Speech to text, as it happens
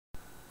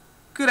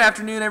Good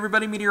afternoon,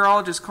 everybody.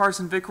 Meteorologist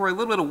Carson Vickroy. A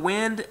little bit of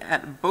wind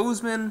at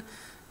Bozeman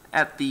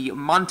at the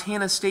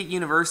Montana State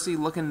University,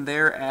 looking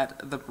there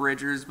at the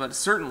Bridgers, but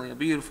certainly a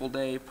beautiful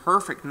day,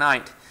 perfect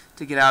night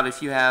to get out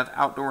if you have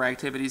outdoor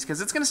activities,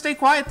 because it's going to stay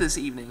quiet this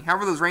evening.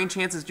 However, those rain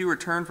chances do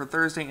return for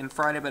Thursday and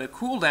Friday, but a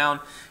cool down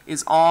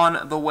is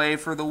on the way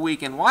for the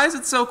weekend. Why is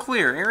it so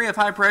clear? Area of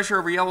high pressure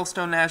over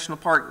Yellowstone National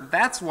Park.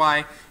 That's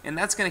why, and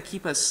that's going to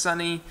keep us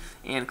sunny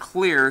and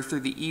clear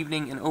through the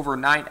evening and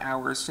overnight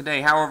hours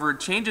today. However,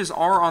 changes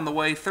are on the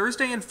way.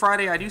 Thursday and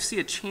Friday, I do see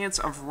a chance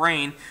of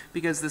rain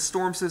because the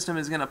storm system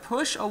is going to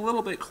push a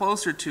little bit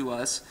closer to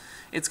us.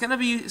 It's going to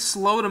be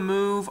slow to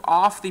move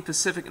off the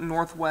Pacific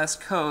Northwest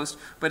coast,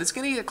 but it's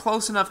going to get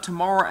close enough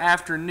tomorrow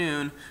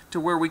afternoon to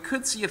where we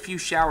could see a few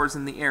showers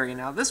in the area.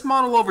 Now, this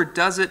model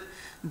overdoes it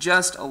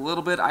just a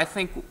little bit. I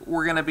think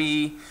we're going to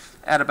be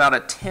at about a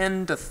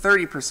 10 to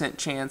 30%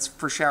 chance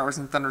for showers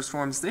and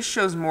thunderstorms. This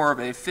shows more of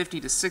a 50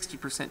 to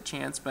 60%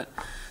 chance, but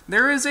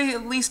there is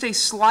at least a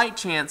slight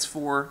chance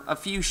for a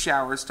few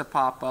showers to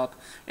pop up,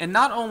 and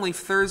not only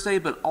Thursday,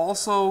 but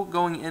also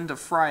going into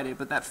Friday.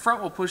 But that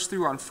front will push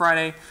through on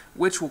Friday,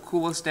 which will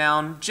cool us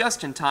down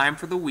just in time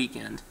for the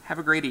weekend. Have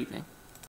a great evening.